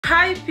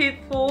Hi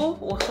people,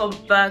 welcome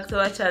back to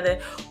our channel.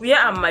 We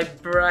are my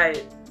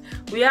bride,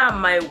 we are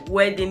my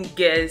wedding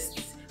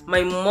guests,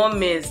 my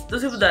mommies,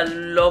 those people that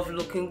love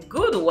looking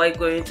good while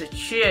going to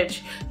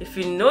church. If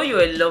you know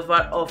you're a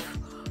lover of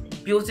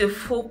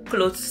beautiful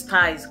clothes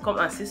styles, come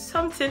and see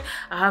something.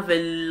 I have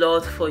a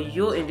lot for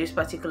you in this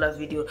particular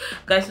video.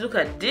 Guys, look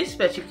at this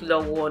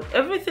particular one.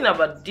 Everything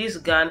about this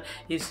gown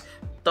is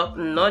top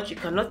notch. You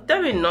cannot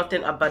tell me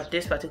nothing about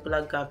this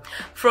particular gown.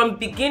 From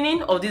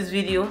beginning of this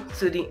video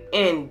to the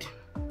end,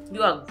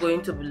 you are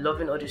going to be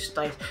loving all these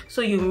styles,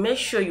 so you make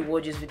sure you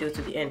watch this video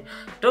to the end.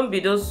 Don't be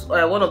those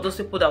one of those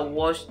people that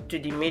watch to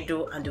the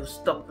middle and they'll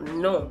stop.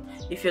 No,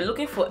 if you're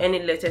looking for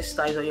any latest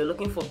styles or you're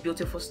looking for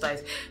beautiful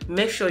styles,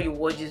 make sure you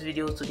watch this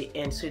video to the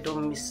end so you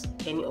don't miss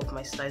any of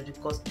my styles,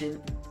 because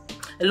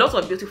a lot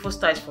of beautiful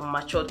styles for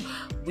matured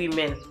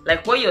women,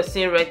 like what you're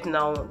seeing right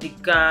now. The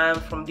gown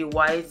from the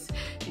white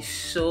is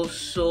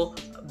so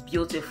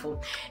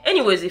beautiful.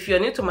 Anyways, if you're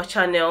new to my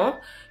channel,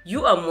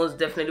 you are most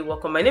definitely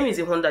welcome. My name is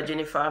Honda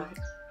Jennifer,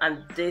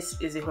 and this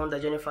is the Honda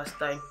Jennifer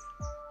style.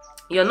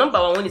 You're number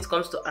one when it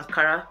comes to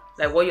Ankara,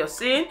 like what you're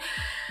seeing.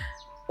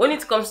 When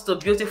it comes to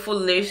beautiful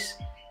lace,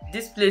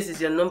 this place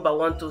is your number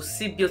one to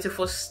see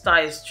beautiful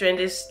styles,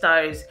 trendy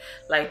styles.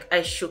 Like,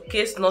 I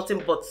showcase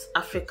nothing but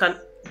African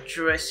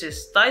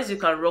dresses, styles you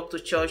can rock to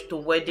church, to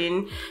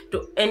wedding,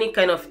 to any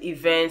kind of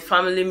event,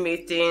 family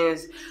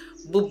meetings,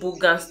 boo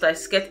gown style,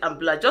 skirt and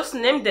blah. Just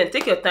name them.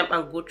 Take your time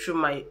and go through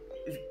my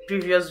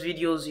previous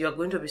videos. You are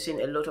going to be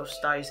seeing a lot of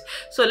styles,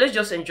 so let's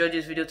just enjoy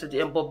this video to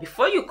the end. But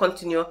before you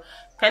continue,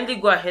 kindly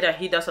go ahead and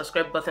hit that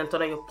subscribe button,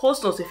 turn on your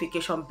post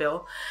notification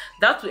bell.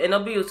 That will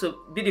enable you to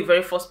be the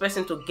very first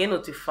person to get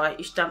notified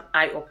each time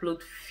I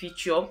upload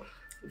feature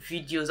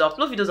videos. I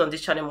upload videos on this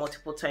channel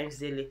multiple times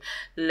daily.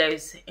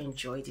 Let's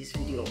enjoy this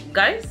video.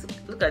 Guys,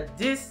 look at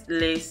this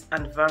lace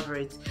and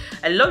velvet.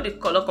 I love the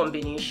color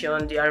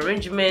combination, the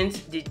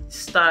arrangement, the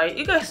style.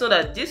 You guys know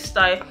that this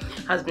style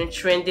has been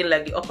trending,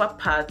 like the upper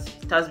part.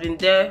 It has been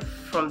there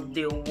from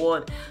day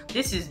one.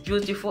 This is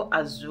beautiful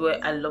as well.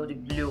 I love the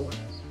blue.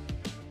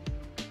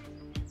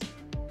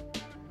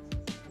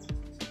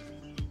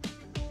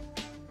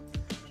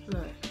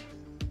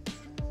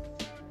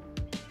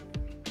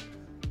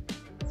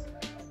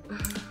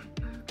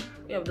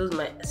 Yeah, those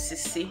my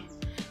sissy,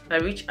 my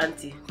rich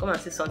auntie. Come and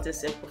see something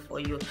simple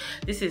for you.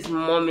 This is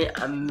mommy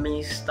and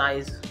me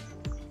styles.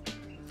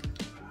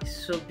 It's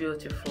so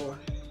beautiful.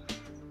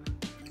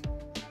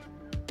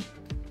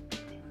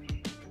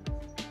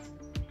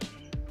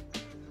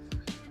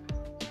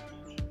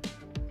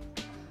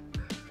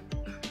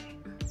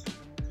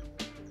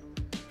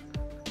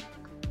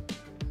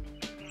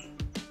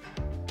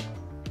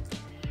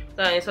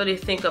 Guys, what do you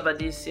think about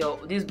this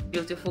this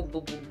beautiful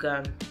boo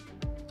gown?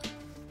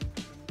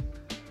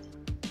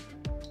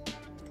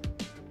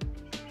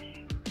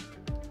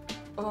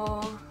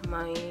 Oh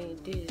my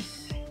days.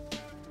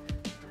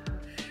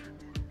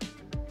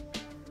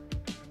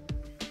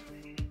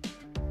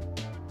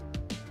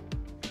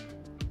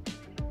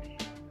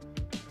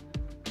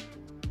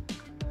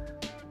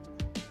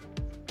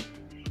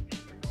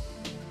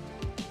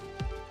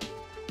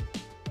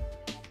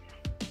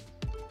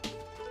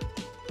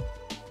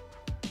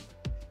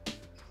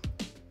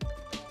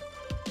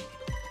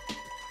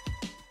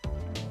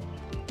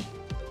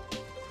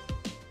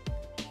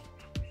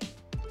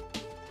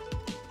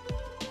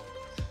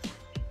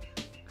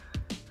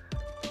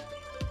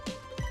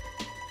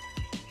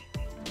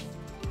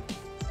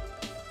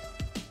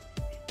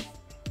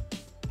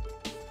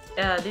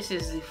 Yeah, this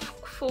is the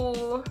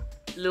full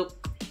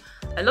look.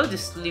 I love the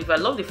sleeve. I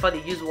love the fact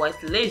they use white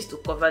lace to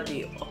cover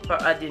the upper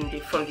adding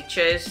from the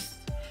chest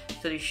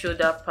to the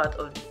shoulder part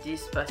of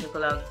this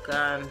particular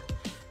gown.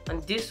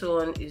 And this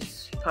one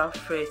is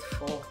perfect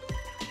for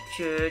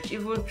church,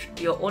 even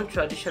your own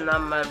traditional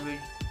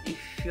marriage.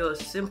 If you're a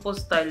simple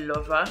style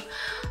lover,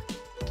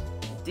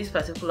 this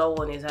particular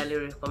one is highly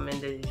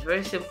recommended. It's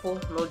very simple,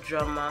 no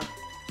drama,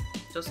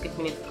 just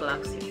keeping it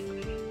classy.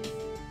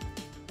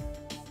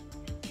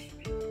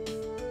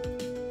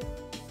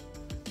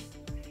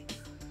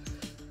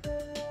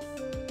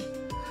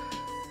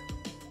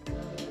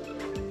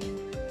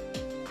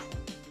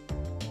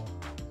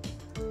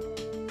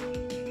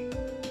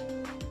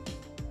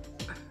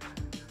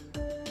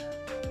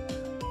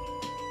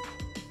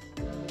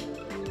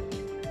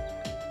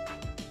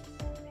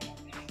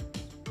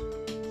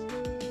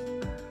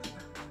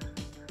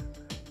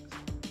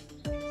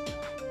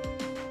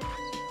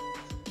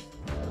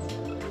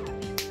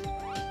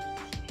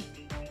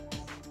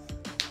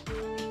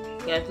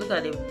 Guys, look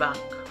at the back,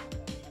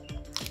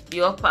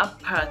 the upper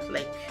part.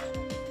 Like,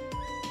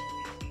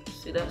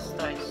 see that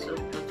style is so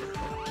beautiful.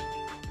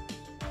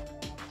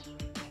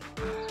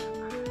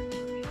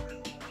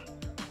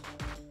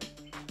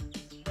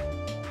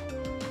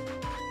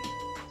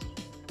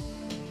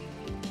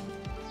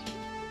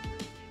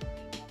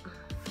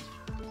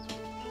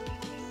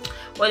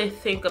 What do you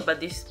think about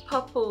this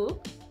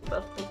purple?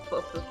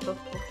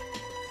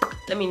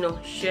 Let me know.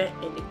 Share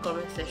in the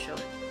comment section.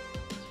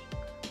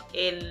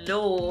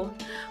 Hello,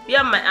 we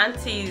are my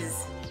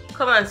aunties.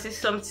 come and see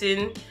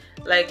something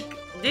like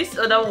this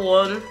other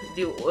one.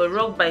 The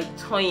rock by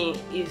Toyin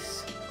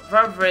is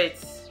velvet,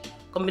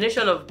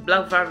 combination of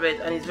black velvet,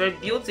 and it's very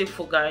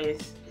beautiful,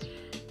 guys.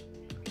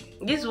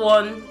 This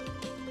one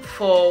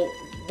for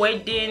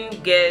wedding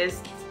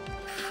guests,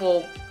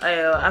 for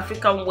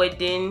African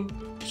wedding,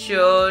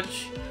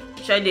 church,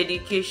 child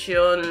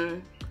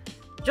dedication,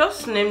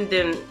 just name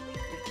them.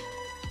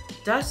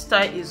 That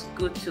style is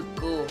good to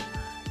go.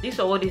 This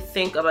is what you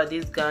think about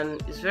this gown.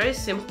 It's very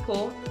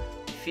simple.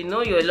 If you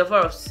know you're a lover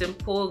of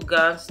simple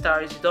gown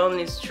styles, you don't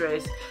need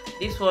stress,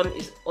 this one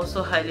is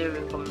also highly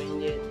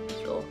recommended.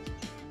 So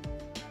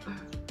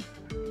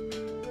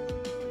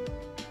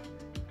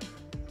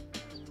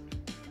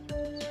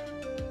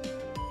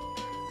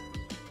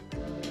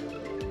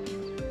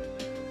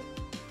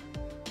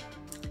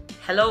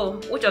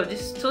hello, which of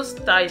these two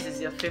styles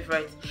is your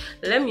favorite?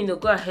 Let me know.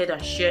 Go ahead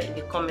and share in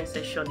the comment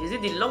section. Is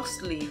it the long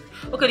sleeve?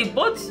 Okay, the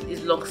both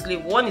is long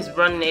sleeve. One is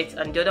brand net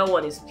and the other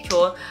one is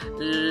pure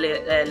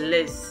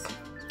lace.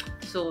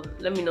 So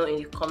let me know in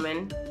the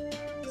comment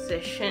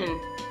section.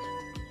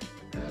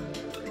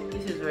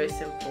 This is very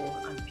simple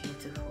and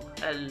beautiful.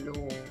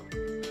 Hello.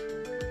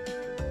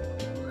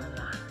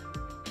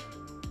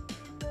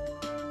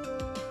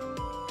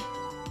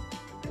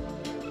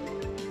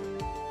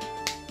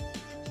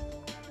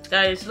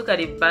 Guys, look at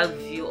the back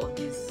view of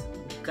this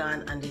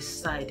gown, and the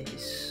side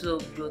is so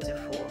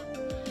beautiful.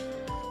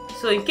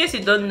 So in case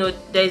you don't know,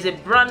 there is a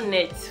brand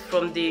net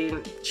from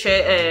the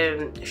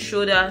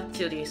shoulder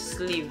till the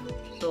sleeve.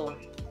 So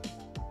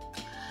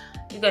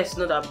you guys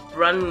know that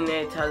brand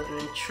net has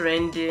been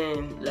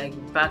trending like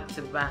back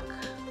to back.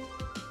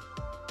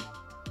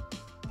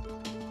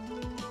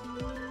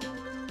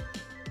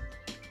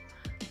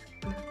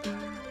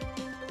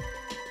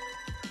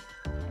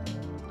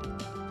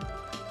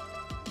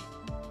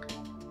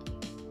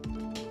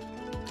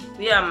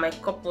 Yeah, my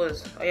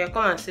couples, oh yeah,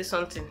 come and say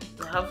something.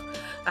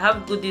 I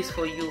have goodies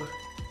for you.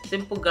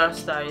 Simple gown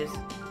styles.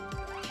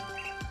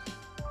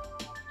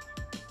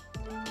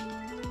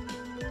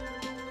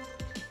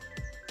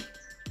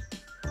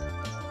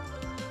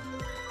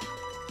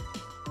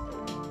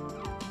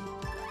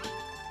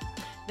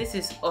 This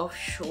is off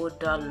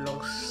shoulder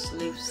long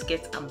sleeve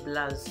skirt and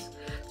blouse,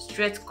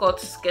 straight cut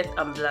skirt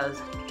and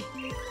blouse.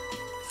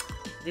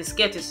 The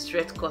skirt is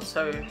straight cut,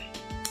 sorry.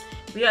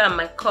 Where are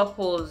my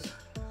couples?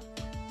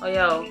 Oh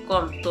yeah,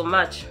 come to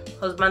match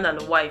husband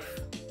and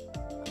wife.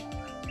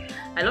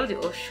 I love the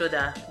off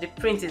shoulder. The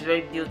print is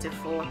very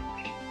beautiful.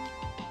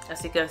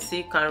 As you can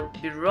see, it can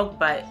be rocked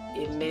by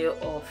a male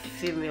or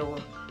female.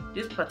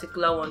 This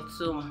particular one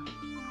too.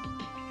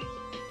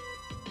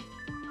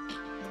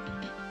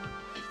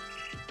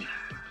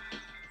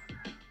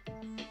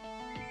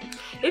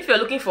 If you're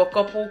looking for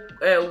couple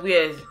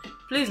wears,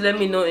 please let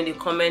me know in the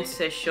comment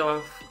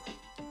section.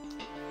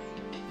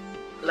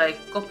 Like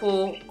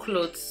couple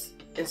clothes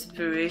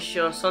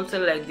inspiration,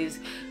 something like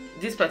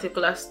this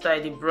particular style,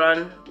 the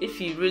brand.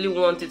 If you really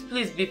want it,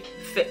 please be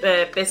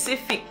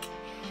specific.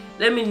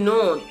 Let me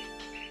know.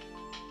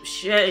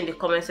 Share in the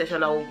comment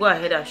section. I will go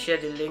ahead and share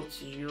the link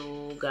to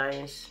you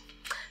guys.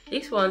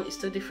 This one is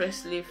two different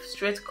sleeve,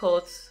 straight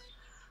cut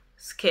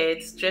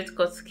skirt,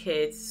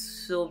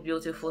 so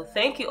beautiful.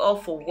 Thank you all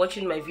for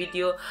watching my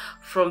video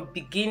from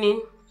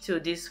beginning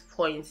to this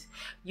point.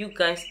 You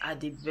guys are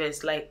the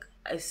best. Like,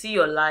 I see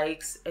your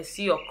likes, I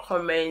see your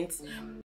comments.